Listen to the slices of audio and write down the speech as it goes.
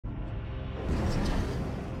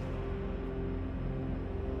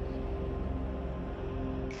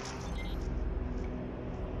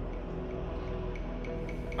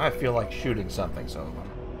I feel like shooting something, so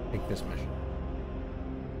I'll take this mission.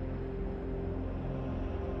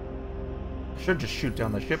 Should just shoot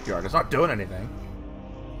down the shipyard. It's not doing anything.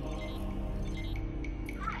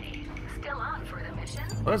 Hi, still on for the mission?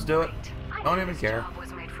 Let's do it. Don't even care. Job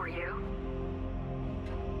was made for you.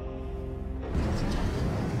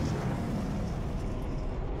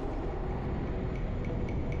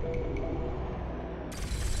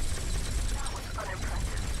 That was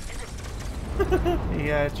unimpressive.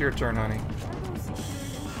 Yeah, it's your turn, honey.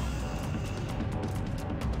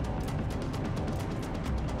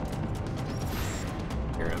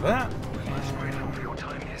 Hear that? Grateful for your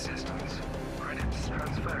timely assistance. Credits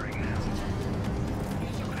transferring now.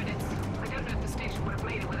 Here's your credits. I don't know if the station would have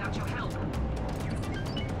made it without your help.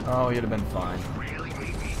 Oh, you'd have been fine. Really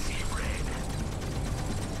made me see red.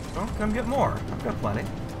 Well, come get more. I've got plenty.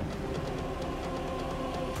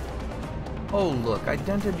 Oh, look, I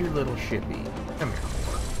dented your little shippy. Come here.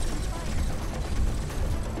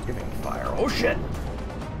 Giving fire. Oh, shit!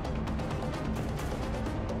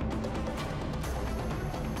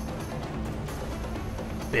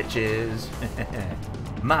 Bitches.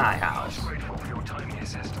 My house. Grateful for your timely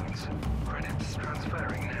assistance. Credits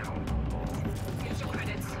transferring now. Here's your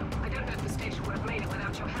credits. I don't know if the station would have made it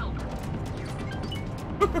without your help.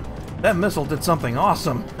 That missile did something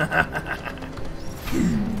awesome.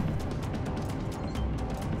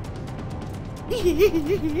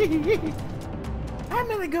 I'm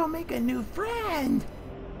gonna go make a new friend.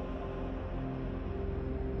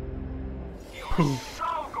 You're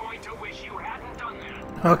so going to wish you hadn't done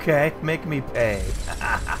that. Okay, make me pay.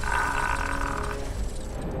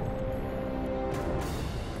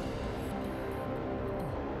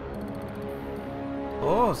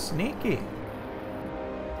 Oh, sneaky.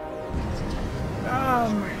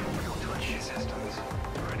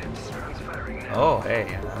 Credits transferring now. Oh,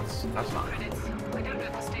 hey, that's not Credits. I don't know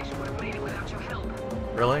if the station would have made it without your help.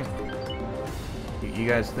 really. You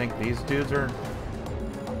guys think these dudes are? I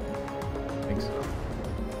think so.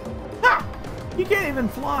 Ha! You can't even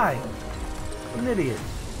fly. What an idiot.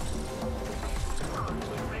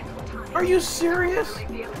 Are you serious? Leave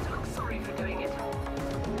the other talk. Sorry for doing it.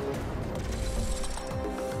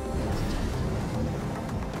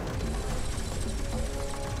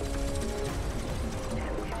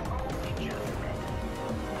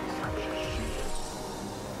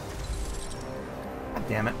 God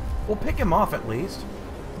damn it. We'll pick him off at least.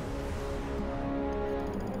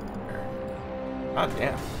 God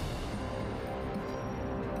damn.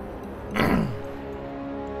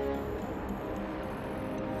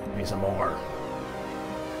 Give me some more.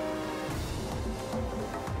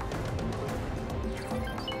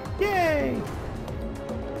 Yay!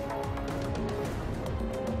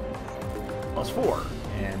 Plus 4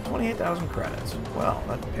 and 28,000 credits. Well,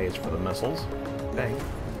 that pays for the missiles. Dang.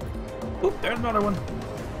 Oop, there's another one.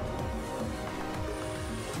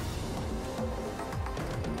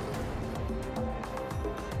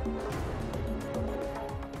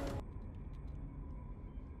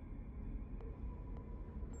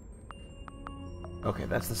 Okay,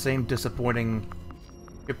 that's the same disappointing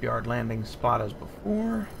shipyard landing spot as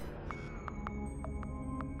before.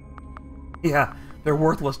 Yeah, they're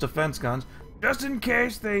worthless defense guns, just in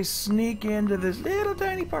case they sneak into this little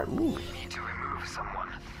tiny part. Ooh. We need to remove someone.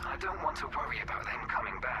 I don't want to worry about them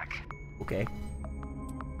coming back. Okay.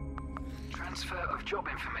 Transfer of job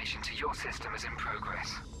information to your system is in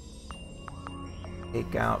progress.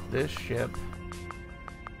 Take out this ship.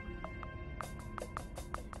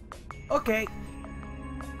 Okay.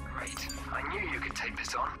 Great. I knew you could take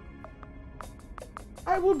this on.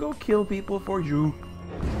 I will go kill people for you.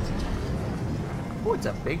 Oh, it's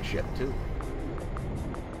a big ship, too.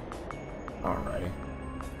 Alrighty.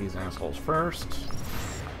 These assholes first.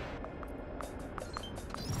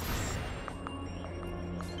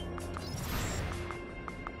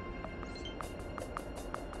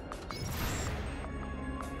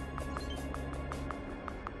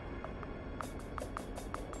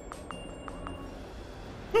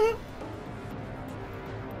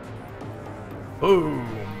 Boom!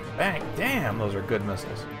 Bang! Damn, those are good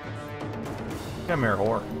missiles. Come here,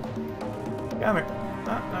 whore. Come here.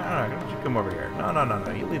 No, don't you come over here. No.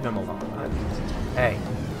 You leave him alone. Hey,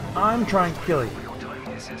 I'm trying to kill you. Come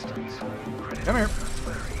here. Here's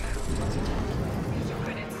your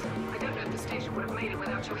credits. I don't know if the station would have made it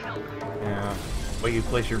without your help. Yeah. The way you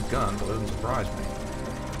place your gun doesn't surprise me.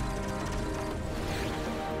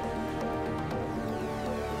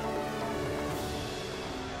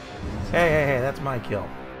 Hey, that's my kill.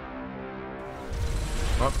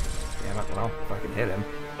 Oh, damn it. Well, if I can hit him.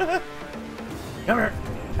 Come here.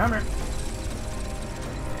 Yeah,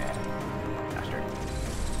 bastard.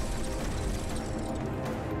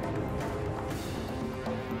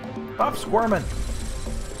 Stop squirming!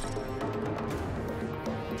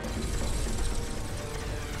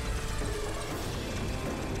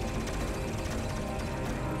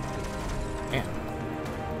 Man.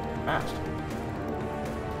 Fast.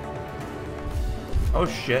 Oh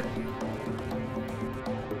shit.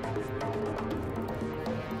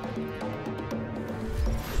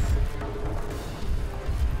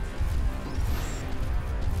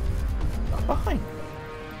 Behind.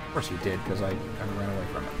 Of course he did, because I ran away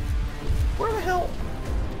from it. Where the hell?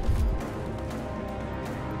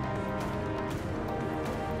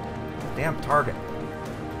 Damn target.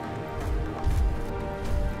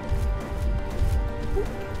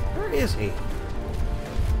 Where is he?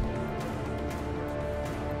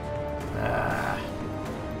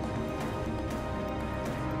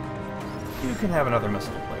 You can have another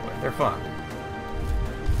missile to play with. They're fun.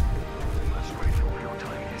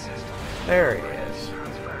 There he is.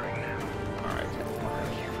 Alright.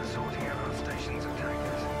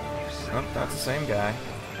 Oh, that's the same guy.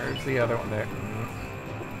 There's the other one there.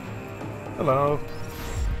 Hello.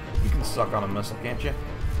 You can suck on a missile, can't you?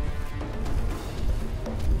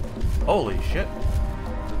 Holy shit.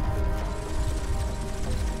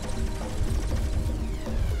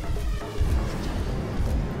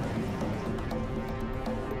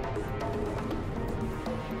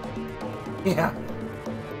 Yeah.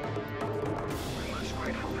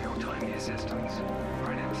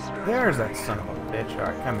 There's that son of a bitch.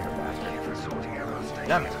 Alright, come here, bastard.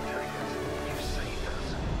 Come here.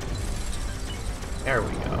 There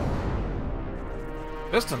we go.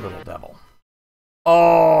 Just a little devil.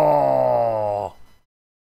 Oh!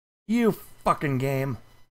 You fucking game.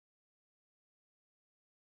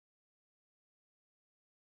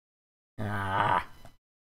 Ah.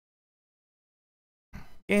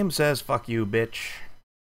 Game says, fuck you, bitch.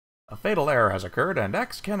 A fatal error has occurred and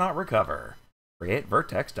X cannot recover. Create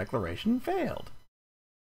vertex declaration failed.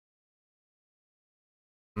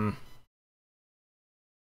 Who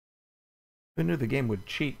knew the game would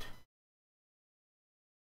cheat?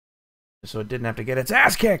 So it didn't have to get its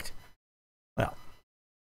ass kicked! Well.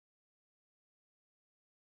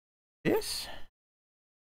 This?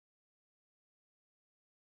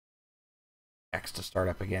 X to start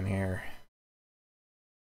up again here.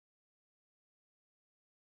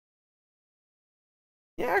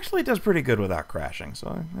 Yeah, actually it does pretty good without crashing,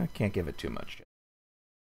 so I can't give it too much.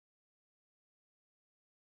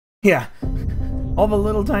 Yeah, all the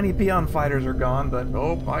little tiny peon fighters are gone, but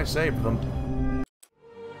oh, I saved them.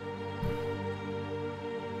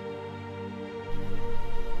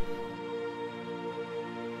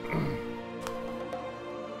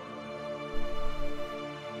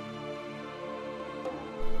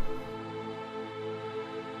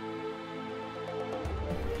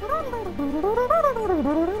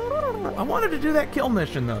 I wanted to do that kill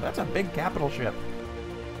mission, though. That's a big capital ship.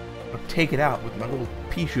 I'll take it out with my little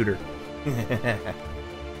pea shooter.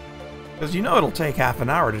 Because you know it'll take half an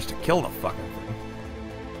hour just to kill the fucking thing.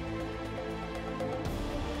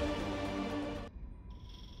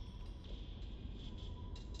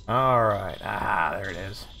 Alright. Ah, there it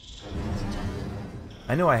is.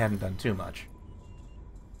 I knew I hadn't done too much.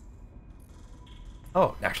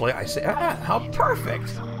 Oh, actually, I see. Ah, how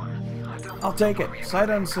perfect! I'll take it. Sight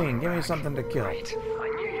unseen. Give me something to kill. I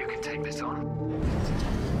knew you could take this on.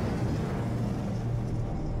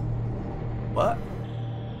 What?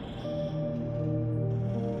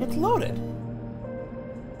 It's loaded.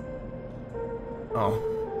 Oh.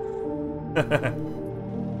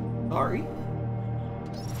 Sorry.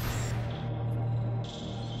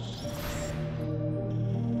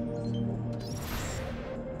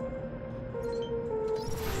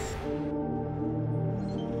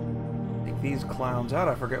 These clowns out.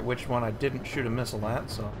 I forget which one I didn't shoot a missile at,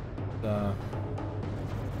 so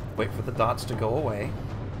wait for the dots to go away.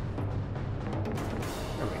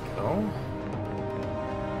 There we go.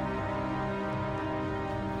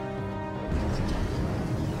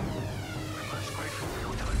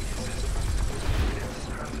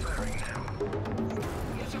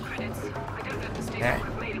 Here's your credits. I don't know if the station would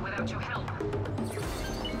have made it without your help.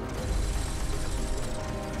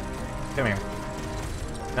 Come here.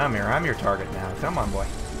 Come here, I'm your target now. Come on, boy.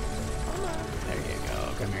 There you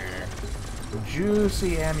go. Come here.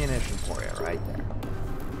 Juicy ammunition for you right there.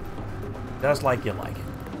 Just like you like it.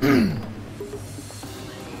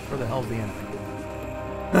 Where the hell's the enemy?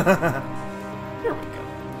 Here we go.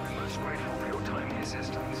 I'm most grateful for your timely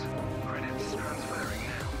assistance. Credits transferring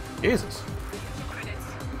now. Jesus. Credits.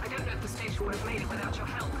 I don't know if the station would have made it without your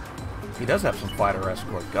help. He does have some fighter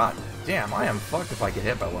escort. God damn, I am fucked if I get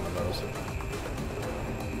hit by one of those.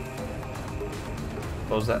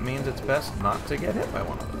 Suppose that means it's best not to get hit by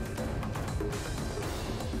one of them.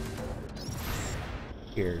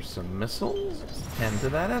 Here's some missiles. Tend to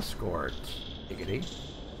that escort. Giggity.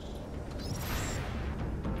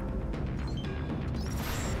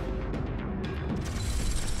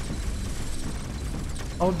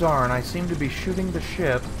 Oh darn, I seem to be shooting the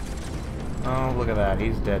ship. Oh, look at that,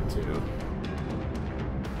 he's dead too.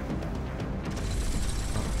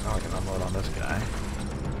 Oh, now I can unload on this guy.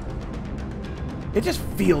 It just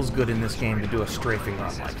feels good in this game to do a strafing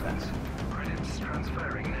run like that. Credits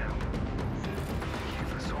transferring now. Thank you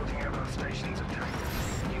for sorting out our station's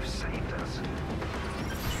attackers. You've saved us.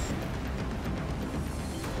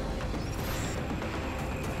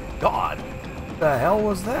 God! What the hell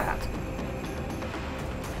was that?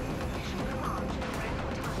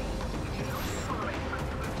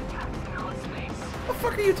 What the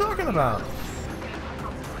fuck are you talking about?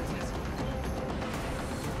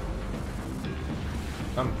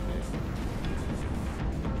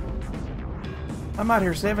 I'm out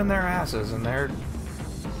here saving their asses, and they're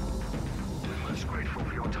We're most grateful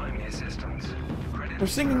for your timely assistance. they're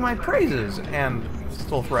singing my praises and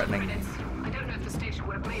still threatening me. I don't know if the station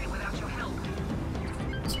would have made it without your help.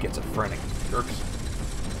 Schizophrenic jerks.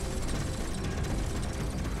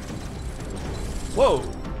 Whoa!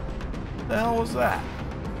 What the hell was that?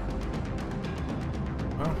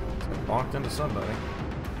 Well, it bonked into somebody.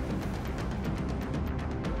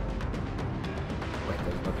 Wait,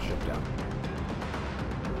 there's another ship down.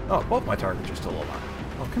 Oh, both my targets are still alive.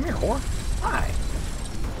 Oh, come here, whore. Hi.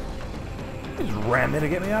 He just ran in to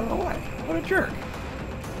get me out of the way. What a jerk.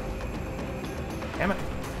 Damn it.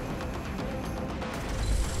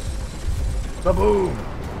 Ba-boom!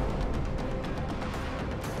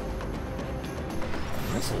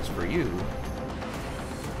 Missiles for you.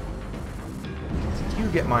 You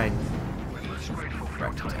get my We're most grateful for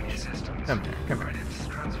your timely assistance. Come here, come here. Credits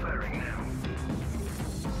transferring now.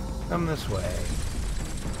 Come this way.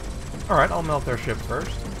 Alright, I'll melt their ship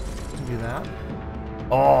first. Do that.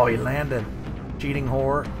 Oh, he landed. Cheating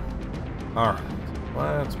whore. Alright,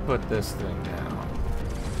 let's put this thing down.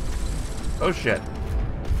 Oh shit.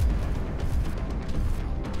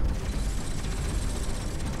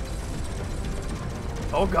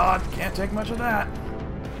 Oh god, can't take much of that.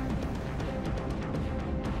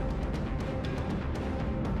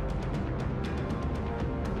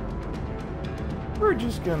 We're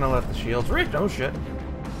just gonna let the shields reach. Oh shit.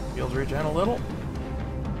 Shields regen a little.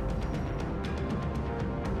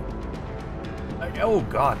 Oh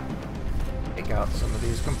god. Take out some of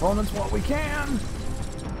these components while we can.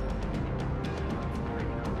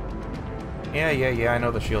 Yeah, I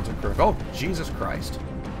know the shields are correct. Oh, Jesus Christ.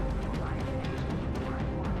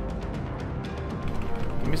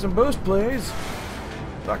 Give me some boost, please.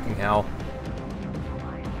 Fucking hell.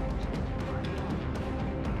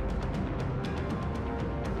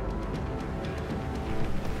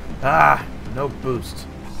 Ah, no boost.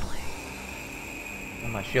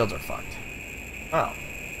 And my shields are fucked. Oh.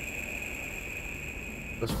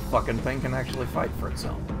 This fucking thing can actually fight for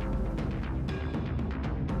itself.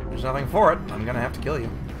 There's nothing for it. I'm gonna have to kill you.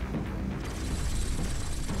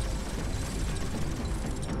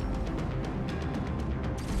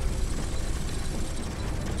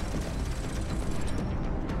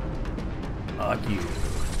 Fuck you.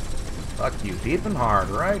 Fuck you. Deep and hard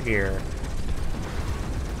right here.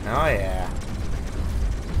 Oh yeah.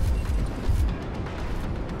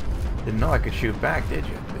 Didn't know I could shoot back, did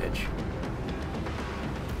you, bitch?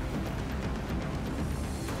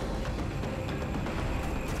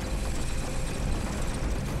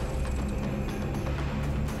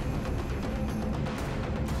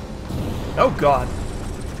 Oh god.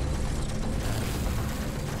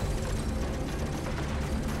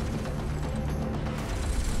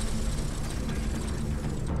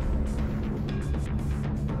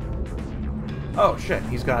 Oh shit,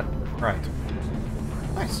 he's got... Right.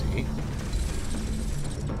 I see.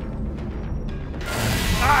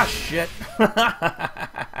 Ah shit!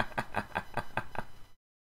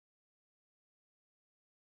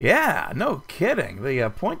 Yeah, no kidding. The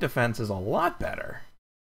point defense is a lot better.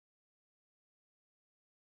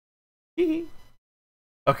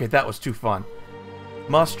 Okay, that was too fun.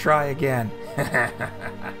 Must try again.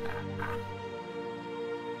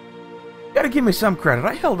 Gotta give me some credit.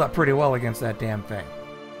 I held up pretty well against that damn thing.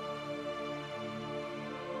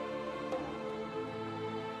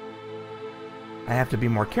 I have to be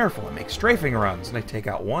more careful and make strafing runs, and I take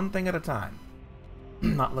out one thing at a time.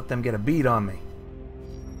 Not let them get a bead on me.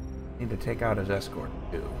 Need to take out his escort,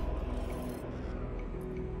 too.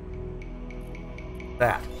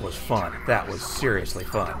 That was fun. That was seriously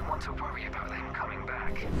fun. Don't want to worry about them coming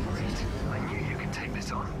back. Great. I knew you could take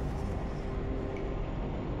this on.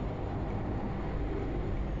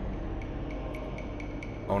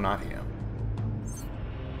 Oh, not him.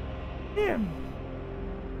 Him.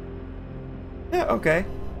 Yeah, okay.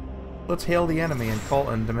 Let's hail the enemy and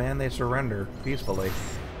call and demand they surrender peacefully.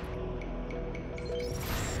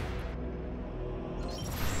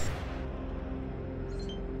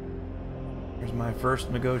 Here's my first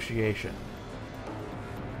negotiation.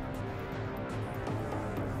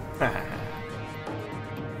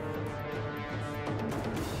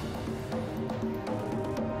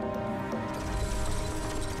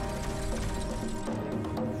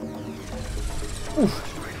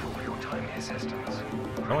 Oof. Grateful for your time and assistance.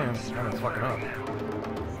 Oh, I'm kind of fucking up. Use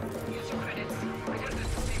your credits. I don't know if the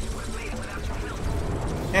station would have made it without your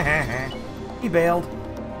help. He bailed.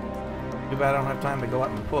 Too bad I don't have time to go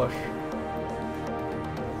up and push.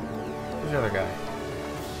 Who's the other guy?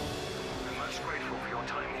 I'm most grateful for your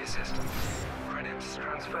time and assistance. Credits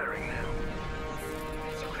transferring now.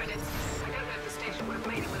 Use your credits. I don't know if the station would have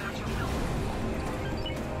made it without your help.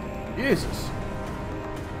 Jesus.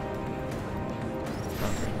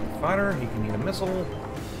 Fighter, he can eat a missile.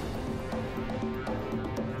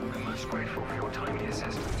 I'm most grateful for your time and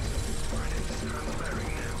assistance. Credits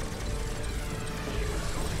transferring now. You were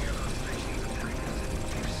sorting out our station's attackers.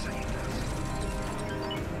 You saved us.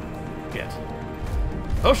 Get.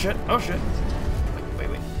 Oh shit, oh shit. Wait.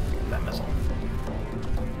 Get that missile.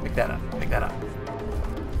 Pick that up.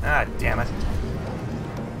 Ah, damn it.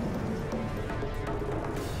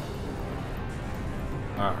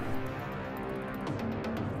 Alright.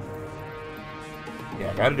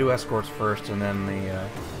 Yeah, gotta do escorts first, and then the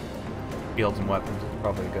fields and weapons is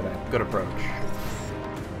probably a good approach.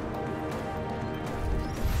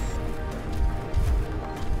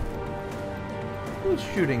 Who's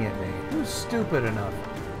shooting at me? Who's stupid enough?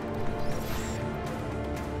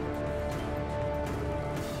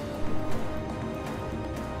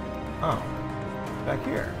 Oh, back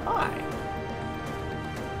here. Hi.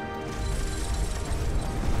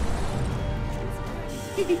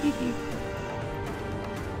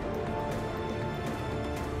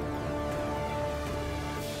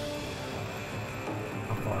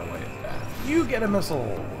 How far away is that? You get a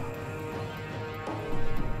missile!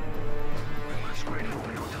 I'm most grateful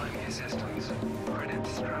for your time and assistance.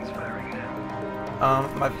 Credits transferring now.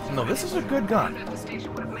 No, this is a good I gun. don't know if the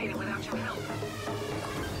station would have made it without your help.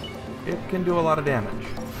 It can do a lot of damage. I'm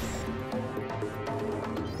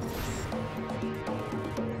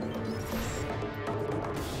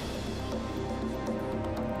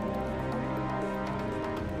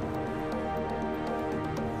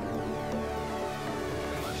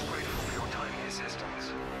most grateful for your time and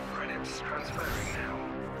assistance. Credits transferring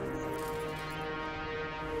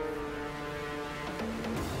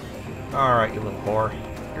now. Alright, you little whore.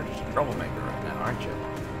 You're just a troublemaker right now, aren't you?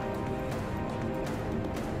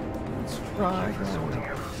 Let's try For sorting going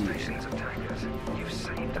out up our here. station's attackers. You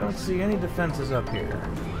saved I don't us. see any defenses up here.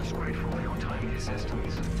 I'm most grateful for your time and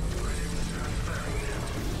assistance. Credits transferring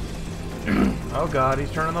now. Oh god,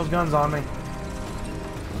 he's turning those guns on me.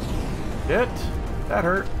 Shit. That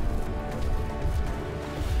hurt.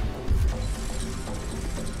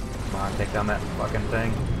 Come on, take down that fucking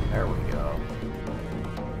thing. There we go.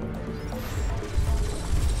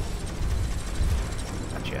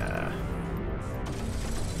 Gotcha.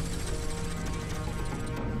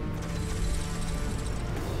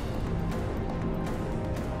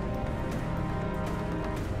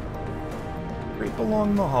 Creep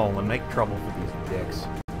along the hull and make trouble for these dicks.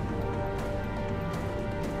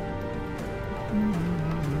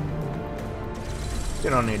 You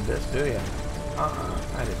don't need this, do you?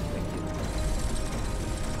 I didn't think you did.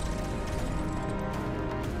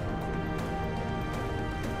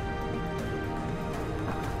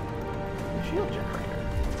 The shield generator.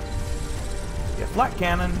 Yeah, flat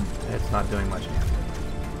cannon, it's not doing much damage.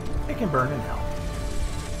 It can burn in hell.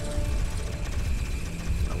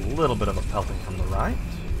 A little bit of a pelting from the right.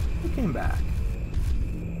 He came back.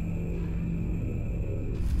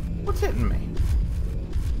 What's hitting me?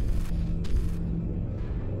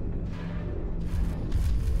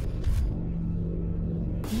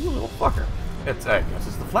 You little fucker. It's, I guess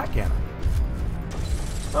it's the flat cannon.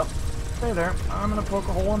 Oh, stay there. I'm gonna poke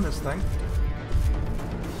a hole in this thing.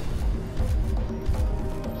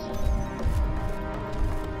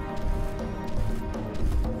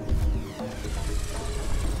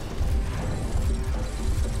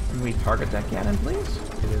 Can we target that cannon, please?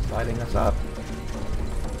 It is lighting us up.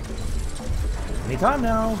 Anytime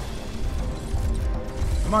now.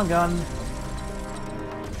 Come on, gun.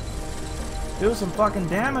 Do some fucking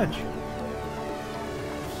damage.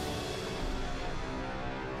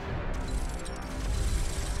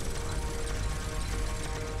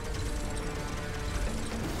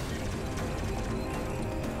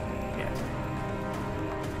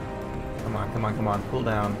 come on, come on. Cool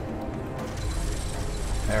down.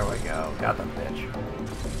 There we go. Got the bitch.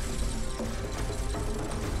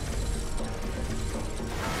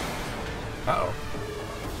 Uh-oh.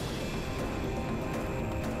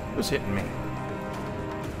 Who's hitting me?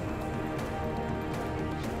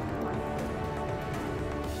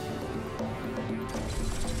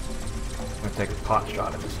 I'm gonna take a pot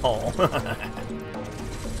shot at this hole.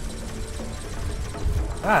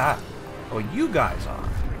 Ah! Oh, you guys are.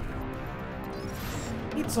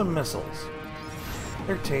 Eat some missiles.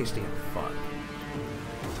 They're tasty and fun.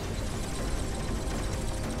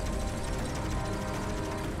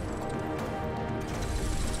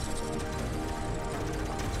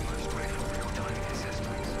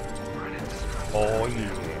 Oh,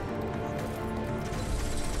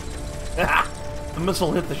 yeah. The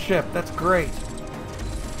missile hit the ship. That's great.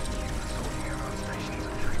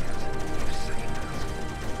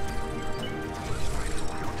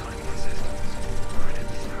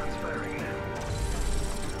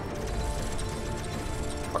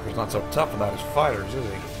 Parker's not so tough without his fighters, is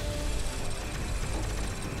he?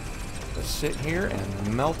 Just sit here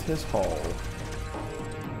and melt his hull.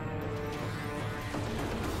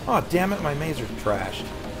 Oh, damn it, my mazer trashed.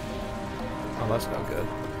 Oh, that's no good.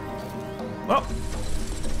 Well,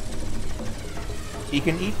 he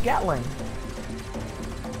can eat Gatling.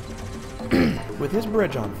 With his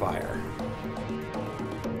bridge on fire.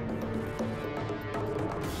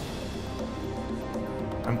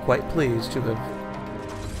 I'm quite pleased to have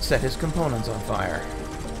set his components on fire.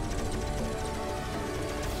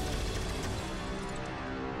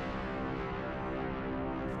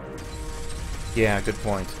 Yeah, good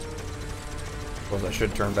point. Suppose I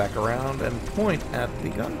should turn back around and point at the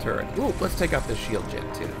gun turret. Ooh, let's take out this shield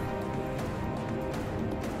jet, too.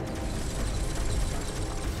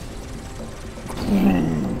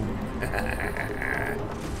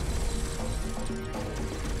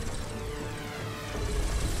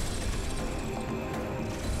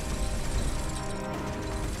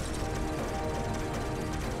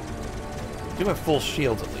 Do have full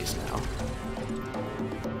shields at least now.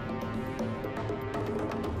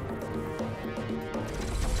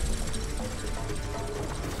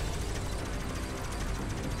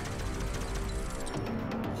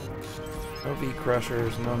 No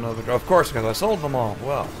V-crushers, no Nova... Of course, because I sold them all.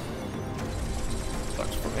 Well,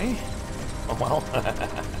 sucks for me. Oh well.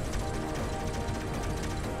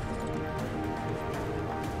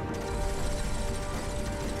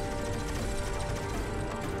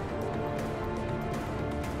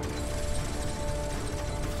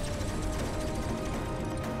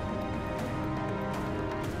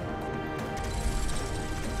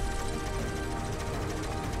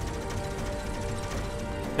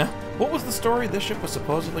 What was the story? This ship was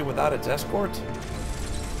supposedly without its escort?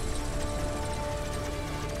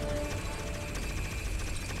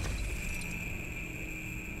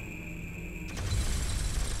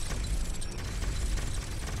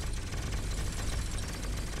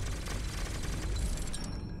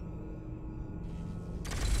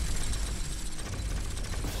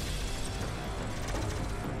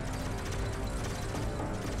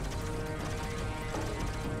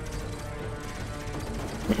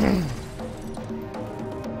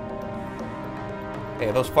 Hey,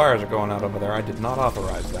 those fires are going out over there. I did not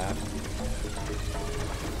authorize that.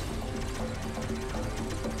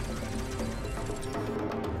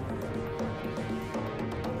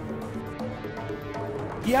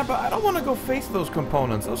 Yeah, but I don't want to go face those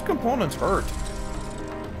components. Those components hurt.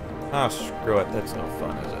 Ah, screw it. That's no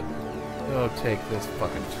fun, is it? Go take this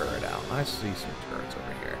fucking turret out. I see some turrets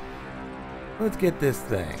over here. Let's get this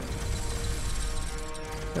thing.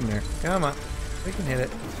 Come here. Come on. We can hit it.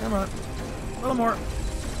 Come on. A little more.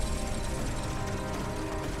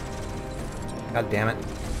 God damn it.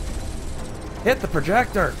 Hit the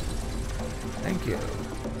projector! Thank you.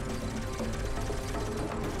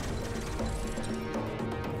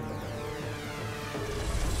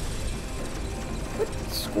 Quit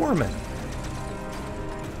squirming.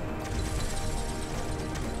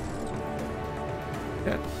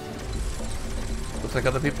 Yeah. Looks like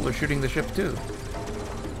other people are shooting the ship too.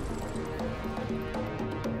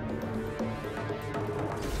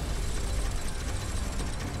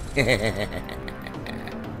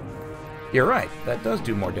 You're right, that does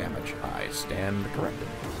do more damage. I stand corrected.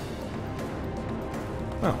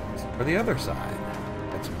 Well, for the other side.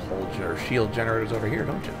 Got some whole shield generators over here,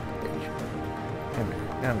 don't you? Come here,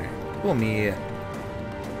 come here. Pull me in.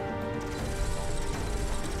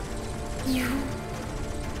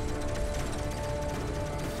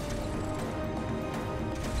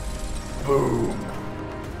 Boom.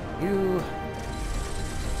 You...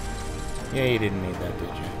 Yeah, you didn't need that, did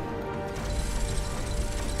you?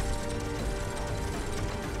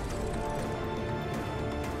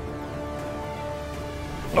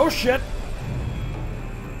 shit!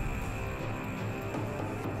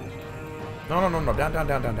 No, no, no, no. Down, down,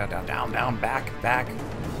 down, down, down, down, down, down. Back, back.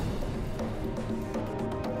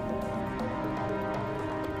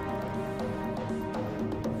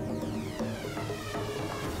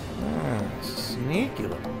 Sneaky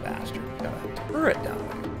little bastard. Got a turret down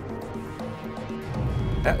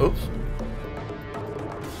there. Oops.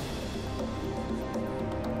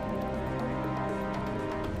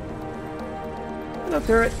 Hello,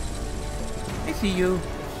 turret. I see you.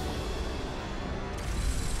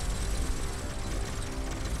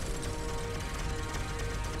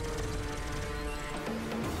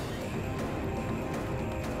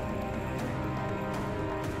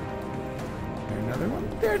 Another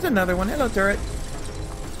one. There's another one. Hello, turret.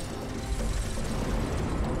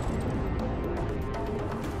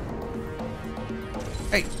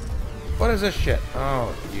 Hey, what is this shit?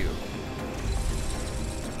 Oh, you.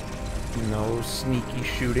 No sneaky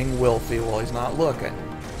shooting Willfe while he's not looking.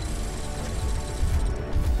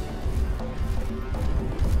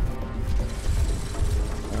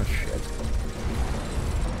 Oh, shit.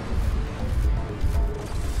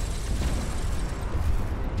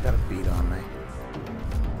 Got a beat on me.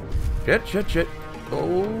 Shit, shit, shit.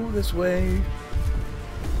 Oh, this way.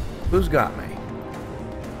 Who's got me?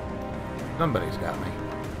 Somebody's got me.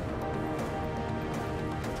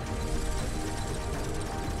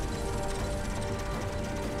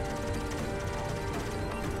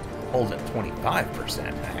 Hold at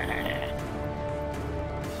 25%.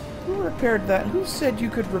 Who repaired that? Who said you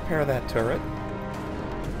could repair that turret?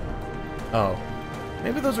 Oh.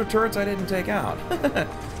 Maybe those are turrets I didn't take out.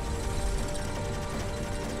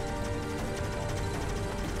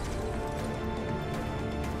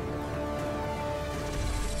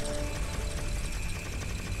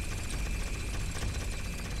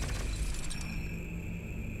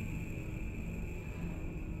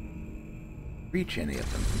 Reach any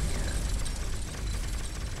of them from here.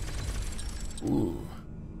 Ooh.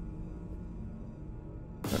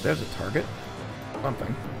 Oh, there's a target.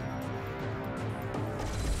 Something.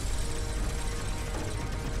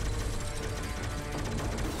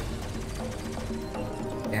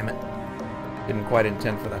 Damn it. Didn't quite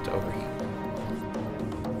intend for that to overheat.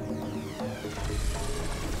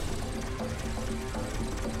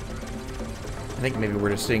 I think maybe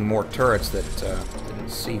we're just seeing more turrets that didn't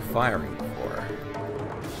see firing before.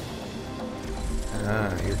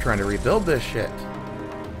 You're trying to rebuild this shit.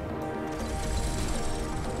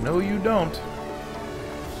 No, you don't.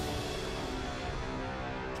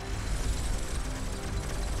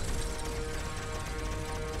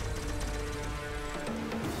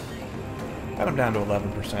 Got him down to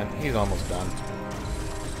 11%. He's almost done.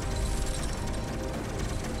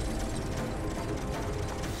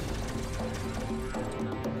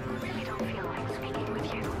 I really don't feel like speaking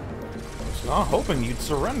with you. I was not hoping you'd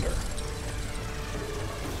surrender.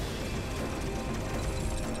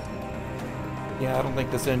 Yeah, I don't think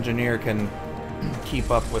this engineer can keep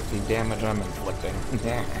up with the damage I'm inflicting.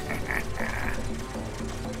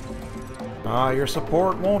 Ah, your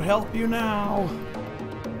support won't help you now.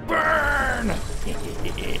 Burn!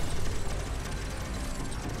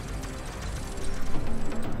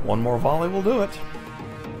 One more volley will do it.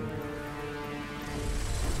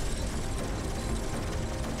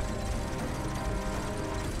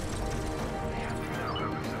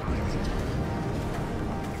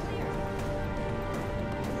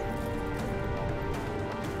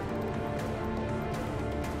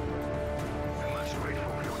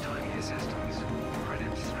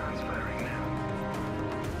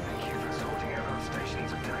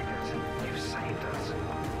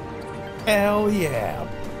 Hell yeah.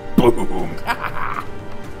 Boom.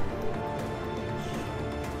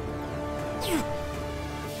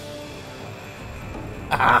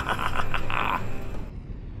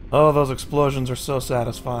 Oh, those explosions are so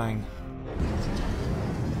satisfying.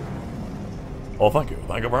 Oh, thank you.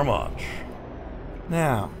 Thank you very much.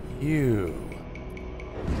 Now, you.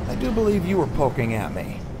 I do believe you were poking at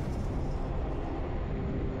me.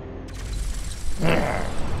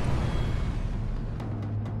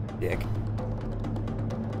 Dick.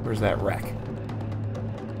 Where's that wreck?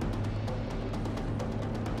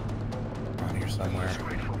 Around here somewhere.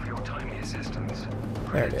 Grateful for your timely assistance.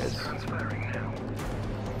 There it is. Transferring now.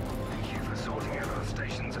 Thank you for sorting out our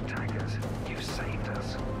station's attackers. You've saved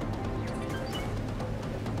us.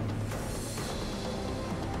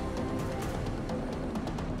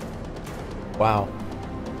 Wow.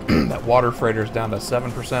 That water freighter's down to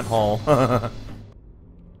 7% hull.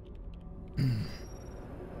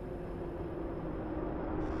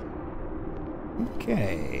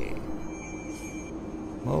 Okay.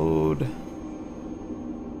 Mode.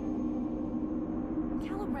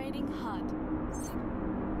 Calibrating HUD.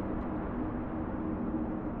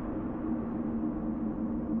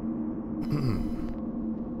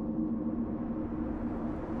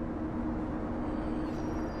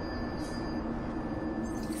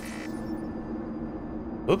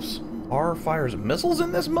 Oops. R fires missiles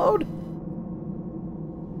in this mode?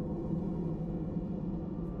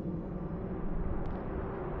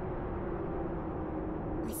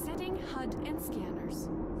 Resetting HUD and scanners.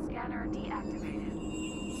 Scanner deactivated.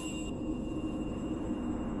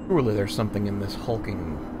 Surely there's something in this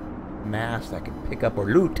hulking mass that can pick up or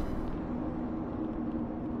loot.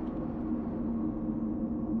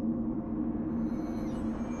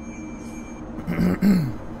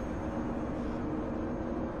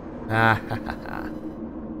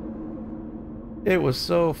 It was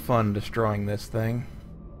so fun destroying this thing.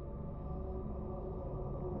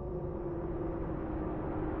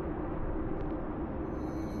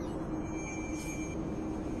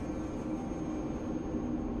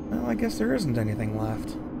 Well, I guess there isn't anything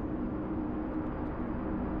left.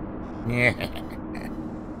 Yeah.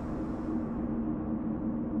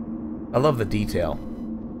 I love the detail.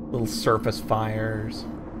 Little surface fires.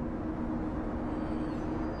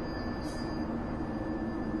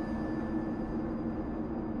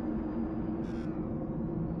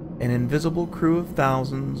 An invisible crew of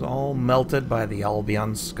thousands, all melted by the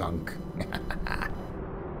Albion skunk.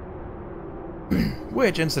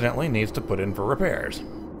 Which, incidentally, needs to put in for repairs.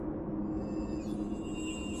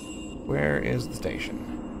 Where is the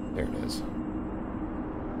station? There it is.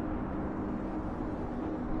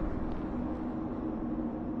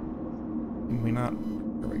 Can we not?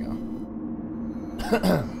 There we go.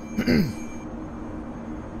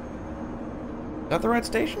 Is that the right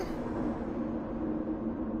station?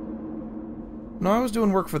 No, I was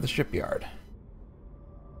doing work for the shipyard.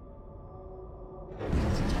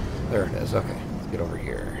 There it is. Okay, let's get over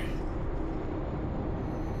here.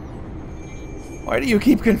 Why do you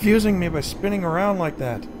keep confusing me by spinning around like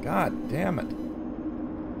that? God damn it.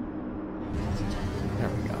 There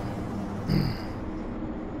we go.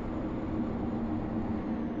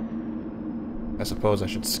 I suppose I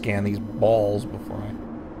should scan these balls before I...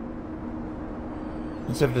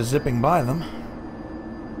 instead of just zipping by them.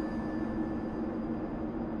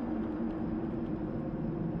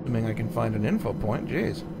 Assuming I can find an info point,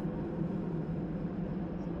 jeez.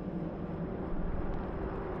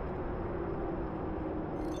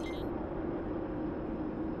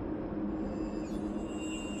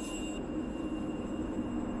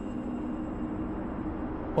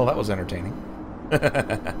 Well, that was entertaining.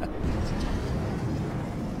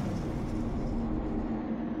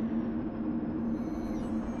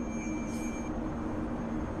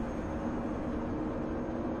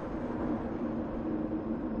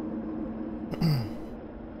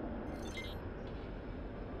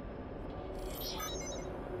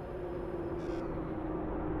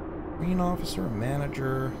 Green officer,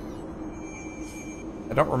 manager.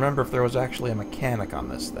 I don't remember if there was actually a mechanic on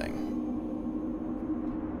this thing.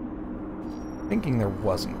 Thinking there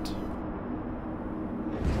wasn't.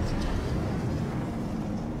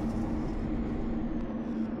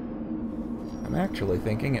 I'm actually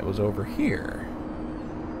thinking it was over here.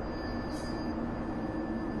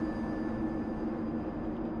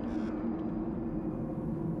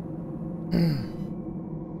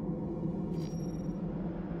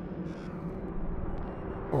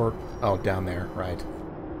 Or, oh, down there, right.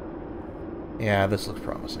 Yeah, this looks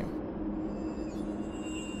promising.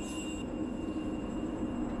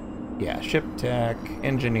 Yeah, ship tech,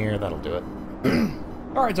 engineer, that'll do it.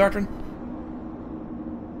 Alright, Zartran.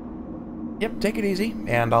 Yep, take it easy,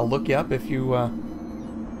 and I'll look you up if you,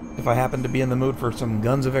 if I happen to be in the mood for some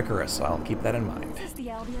Guns of Icarus. I'll keep that in mind. This is the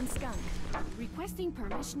Albion skunk. Requesting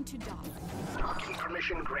permission to dock. Docking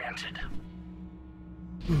permission granted.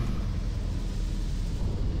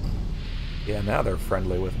 Yeah, now they're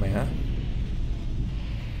friendly with me, huh?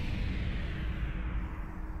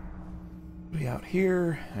 Be out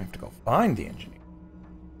here. I have to go find the engineer.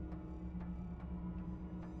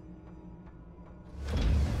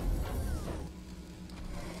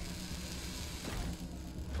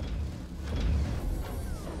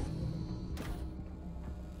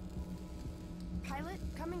 Pilot,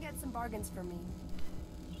 come and get some bargains for me.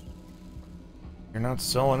 You're not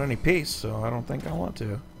selling any peace, so I don't think I want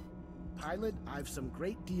to. Pilot, I've some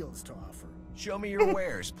great deals to offer. Show me your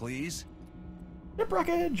wares, please. Ship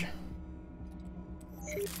wreckage!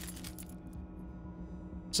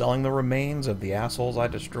 Selling the remains of the assholes I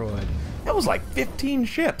destroyed. That was like 15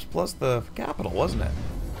 ships plus the capital, wasn't it?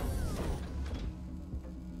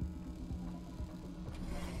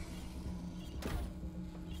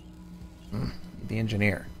 the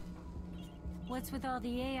engineer. What's with all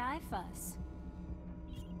the AI fuss?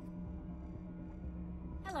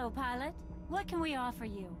 Hello, pilot. What can we offer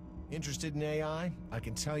you? Interested in AI? I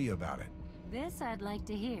can tell you about it. This I'd like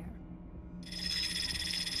to hear.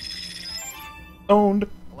 Owned.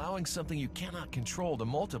 Allowing something you cannot control to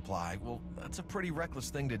multiply, well, that's a pretty reckless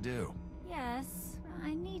thing to do. Yes,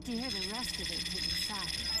 I need to hear the rest of it to decide.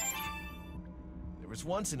 There was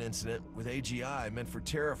once an incident with AGI meant for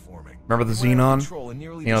terraforming. Remember the Went out of Xenon? control and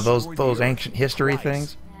nearly You know, destroyed those the Earth ancient history twice.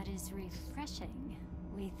 things? That is refreshing.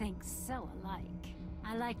 We think so alike.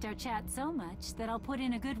 I liked our chat so much that I'll put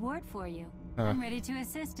in a good word for you. I'm ready to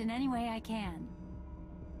assist in any way I can.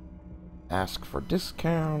 Ask for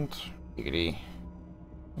discount. Giggity.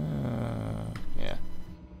 Yeah.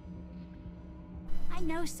 I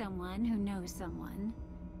know someone who knows someone.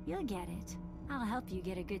 You'll get it. I'll help you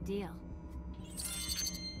get a good deal.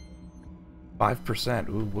 5%.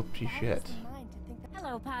 Ooh, whoopsie shit.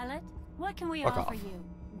 Hello, pilot. What can we Fuck offer off. you?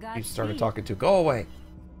 She started Godspeed. talking to. Go away.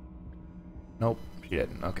 Nope, she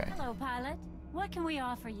didn't. Okay. Hello, pilot. What can we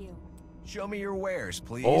offer you? Show me your wares,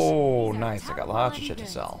 please. Oh, These are nice. I top got lots of quality shit to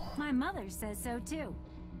goods. sell. My mother says so too.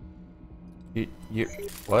 You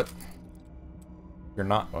what? You're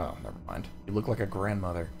not. Well, never mind. You look like a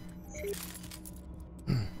grandmother.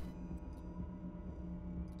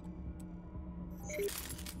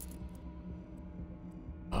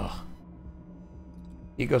 Ugh.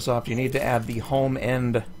 Ecosoft, you need to add the home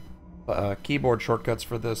end keyboard shortcuts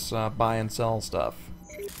for this buy and sell stuff.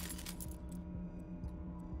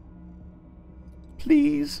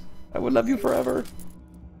 Please, I would love you forever.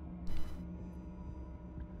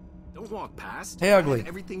 Don't walk past. Hey, I ugly. have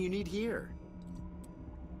everything you need here.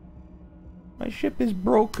 My ship is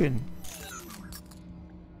broken.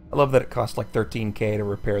 I love that it costs like 13K to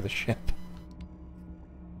repair the ship.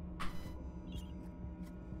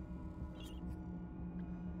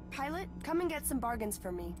 Pilot, come and get some bargains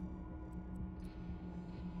for me.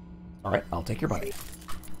 Alright, I'll take your money.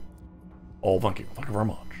 Oh, thank you. Thank you very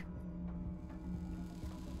much.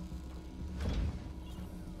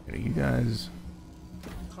 You guys...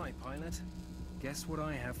 Hi, pilot. Guess what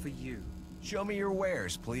I have for you? Show me your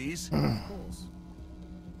wares, please. Of course.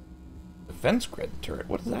 Defense grid turret.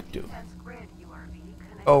 What does that do? Defense grid URV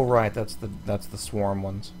connected. Oh, right. That's the swarm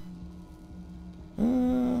ones.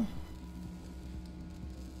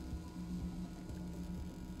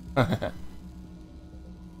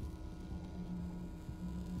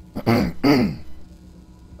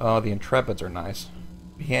 Oh, the Intrepids are nice.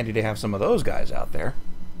 Be handy to have some of those guys out there.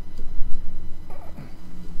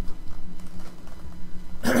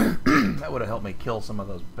 That would have helped me kill some of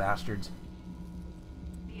those bastards.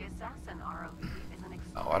 The assassin ROV is an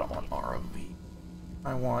Oh, I don't want ROV.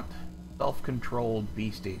 I want self-controlled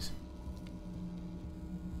beasties.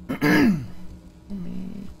 Show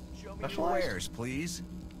me your Specialized? wares, please.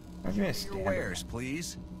 Give me a Your standard. wares,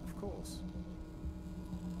 please. Of course.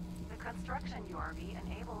 The construction URV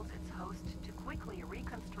enables its host to quickly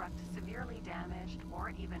reconstruct severely damaged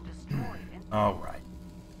or even destroyed. All right.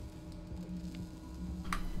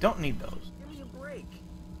 Don't need those. Give me a break.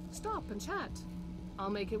 Stop and chat. I'll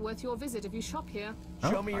make it worth your visit if you shop here.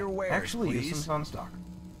 Show me your wares, Actually, use please. some on stock.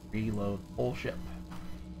 Reload whole ship.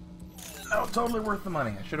 Oh, totally worth the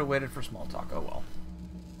money. I should have waited for small talk. Oh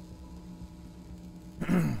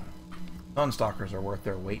well. Sunstalkers are worth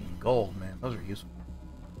their weight in gold, man. Those are useful.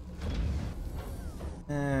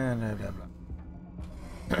 And blah,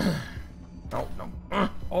 blah. No.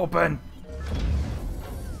 Open.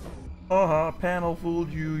 Panel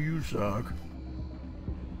fooled you. You suck.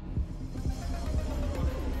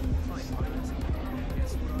 Hi, pilot.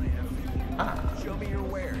 Guess what I have for you? Show me your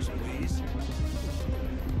wares, please.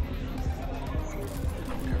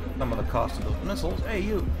 Some of the cost of those missiles. Hey,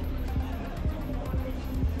 you.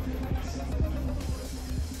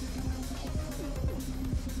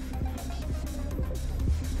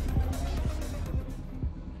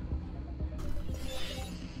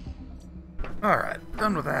 Alright,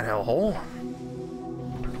 done with that hellhole.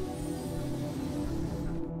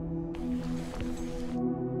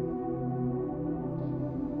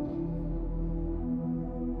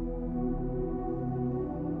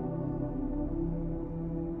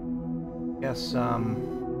 Guess,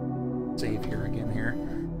 save here again here.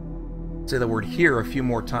 Say the word here a few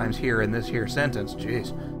more times here in this here sentence.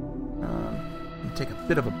 Jeez. Take a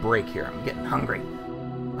bit of a break here. I'm getting hungry.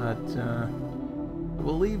 But,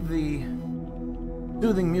 we'll leave the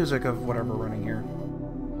soothing music of whatever running here.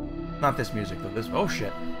 Not this music, though. This... Oh,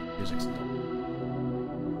 shit. Music's still...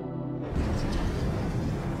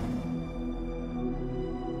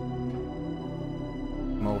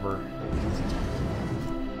 Come over.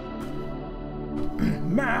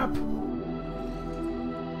 map!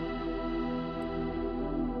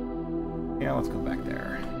 Yeah, let's go back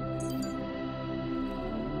there.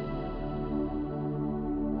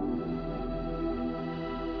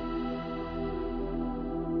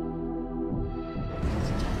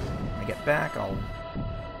 When I get back, I'll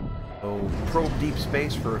go probe deep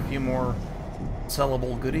space for a few more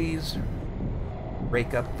sellable goodies.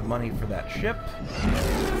 Rake up the money for that ship.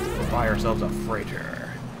 We'll buy ourselves a freighter.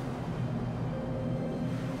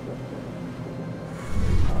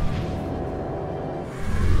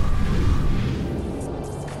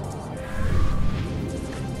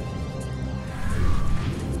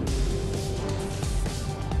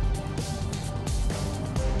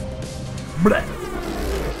 Blech.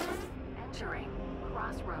 Entering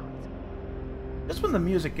crossroads. Just when the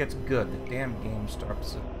music gets good, the damn game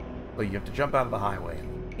starts. Well, you have to jump out of the highway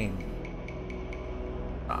and the game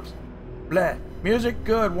stops. Bleh. Music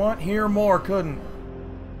good. Want hear more. Couldn't.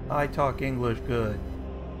 I talk English good.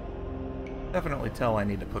 Definitely tell I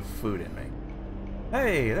need to put food in me.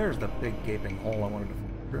 Hey, there's the big gaping hole I wanted to fall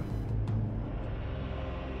through.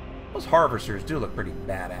 Those harvesters do look pretty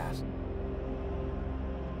badass.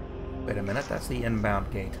 Wait a minute, that's the inbound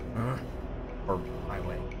gate. Or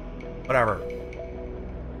highway. Whatever.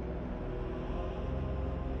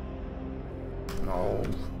 No.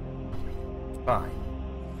 Fine.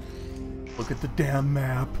 Look at the damn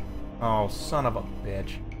map. Oh, son of a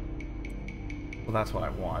bitch. Well, that's what I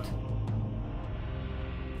want.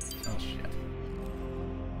 Oh, shit.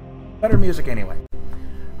 Better music anyway.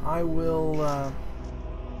 I will,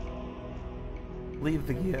 leave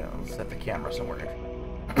the... I'll set the camera somewhere.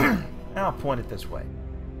 I'll point it this way.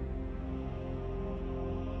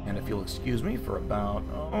 And if you'll excuse me for about,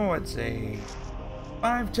 I'd say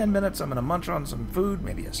 5-10 minutes, I'm going to munch on some food,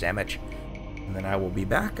 maybe a sandwich, and then I will be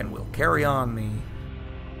back and we'll carry on the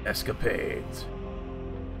escapades.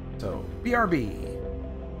 So, BRB.